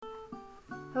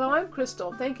Hello, I'm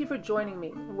Crystal. Thank you for joining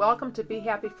me. Welcome to Be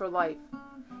Happy for Life.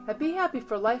 At Be Happy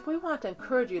for Life, we want to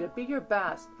encourage you to be your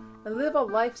best and live a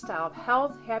lifestyle of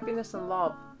health, happiness, and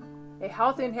love. A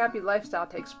healthy and happy lifestyle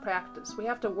takes practice. We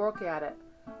have to work at it.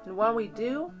 And when we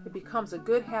do, it becomes a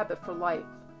good habit for life.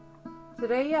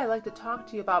 Today, I'd like to talk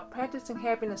to you about practicing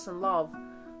happiness and love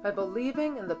by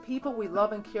believing in the people we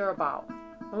love and care about.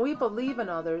 When we believe in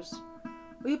others,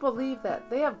 we believe that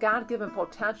they have God-given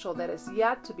potential that is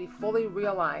yet to be fully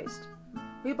realized.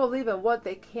 We believe in what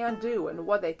they can do and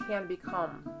what they can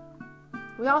become.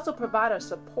 We also provide our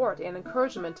support and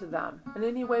encouragement to them in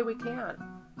any way we can.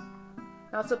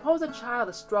 Now, suppose a child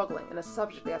is struggling in a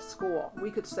subject at school. We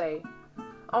could say,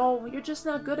 "Oh, you're just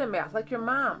not good at math like your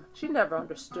mom. She never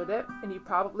understood it, and you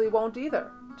probably won't either.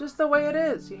 Just the way it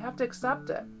is. You have to accept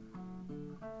it."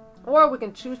 Or we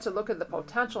can choose to look at the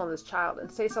potential in this child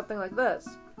and say something like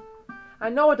this: "I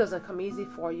know it doesn't come easy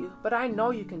for you, but I know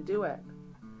you can do it.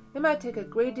 It might take a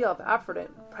great deal of effort and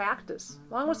practice,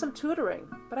 along with some tutoring,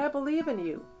 but I believe in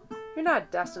you. You're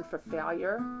not destined for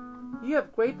failure. You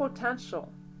have great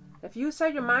potential. If you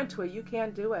set your mind to it, you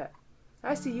can do it.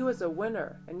 I see you as a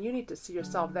winner, and you need to see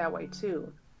yourself that way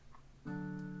too."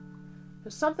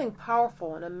 There's something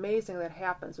powerful and amazing that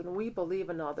happens when we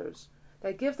believe in others,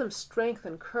 that gives them strength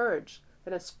and courage,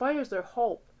 that inspires their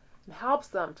hope and helps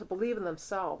them to believe in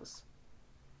themselves.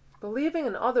 Believing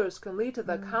in others can lead to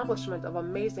the accomplishment of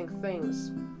amazing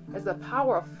things, as the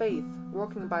power of faith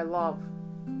working by love.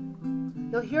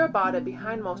 You'll hear about it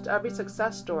behind most every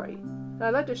success story, and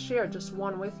I'd like to share just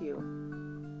one with you.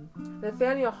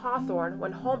 Nathaniel Hawthorne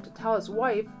went home to tell his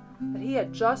wife that he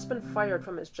had just been fired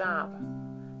from his job.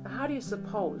 Now, how do you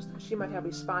suppose she might have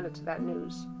responded to that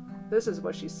news? This is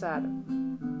what she said: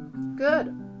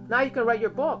 "Good, now you can write your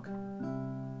book."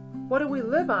 "What do we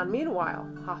live on meanwhile?"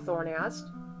 Hawthorne asked.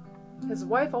 His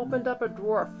wife opened up a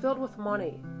drawer filled with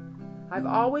money. "I've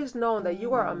always known that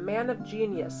you are a man of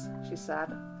genius," she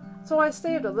said. "So I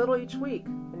saved a little each week,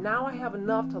 and now I have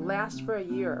enough to last for a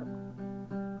year."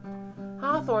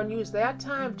 Hawthorne used that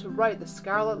time to write The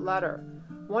Scarlet Letter,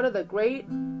 one of the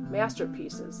great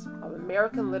masterpieces of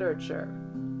American literature.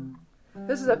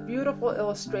 This is a beautiful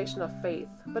illustration of faith,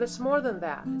 but it's more than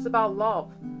that. It's about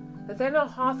love. Nathaniel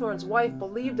Hawthorne's wife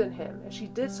believed in him, and she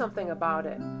did something about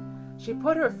it. She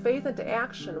put her faith into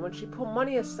action when she put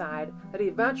money aside that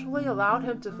eventually allowed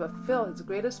him to fulfill his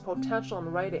greatest potential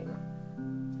in writing.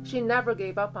 She never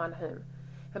gave up on him,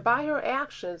 and by her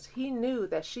actions he knew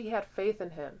that she had faith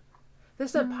in him.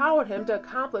 This empowered him to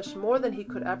accomplish more than he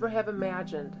could ever have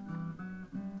imagined.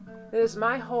 It is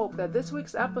my hope that this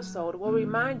week's episode will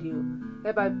remind you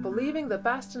that by believing the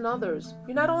best in others,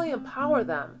 you not only empower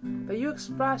them, but you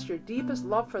express your deepest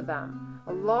love for them,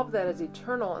 a love that is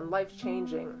eternal and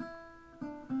life-changing.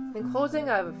 In closing,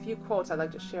 I have a few quotes I'd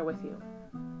like to share with you.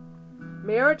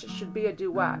 "Marriage should be a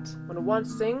duet. When one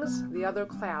sings, the other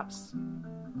claps."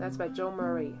 That's by Joe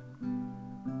Murray.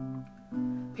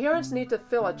 "Parents need to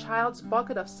fill a child's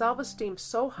bucket of self-esteem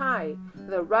so high that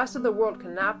the rest of the world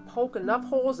cannot poke enough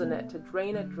holes in it to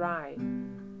drain it dry."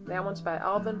 That one's by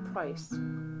Alvin Price.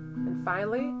 And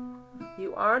finally,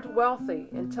 "You aren't wealthy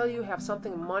until you have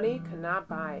something money cannot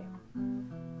buy."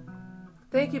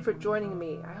 Thank you for joining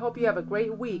me. I hope you have a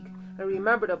great week, and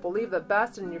remember to believe the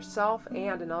best in yourself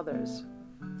and in others.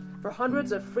 For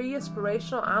hundreds of free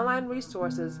inspirational online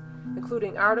resources,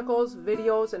 including articles,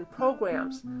 videos, and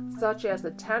programs such as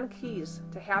the 10 Keys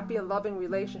to Happy and Loving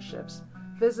Relationships,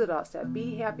 visit us at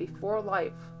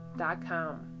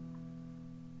BeHappyForLife.com.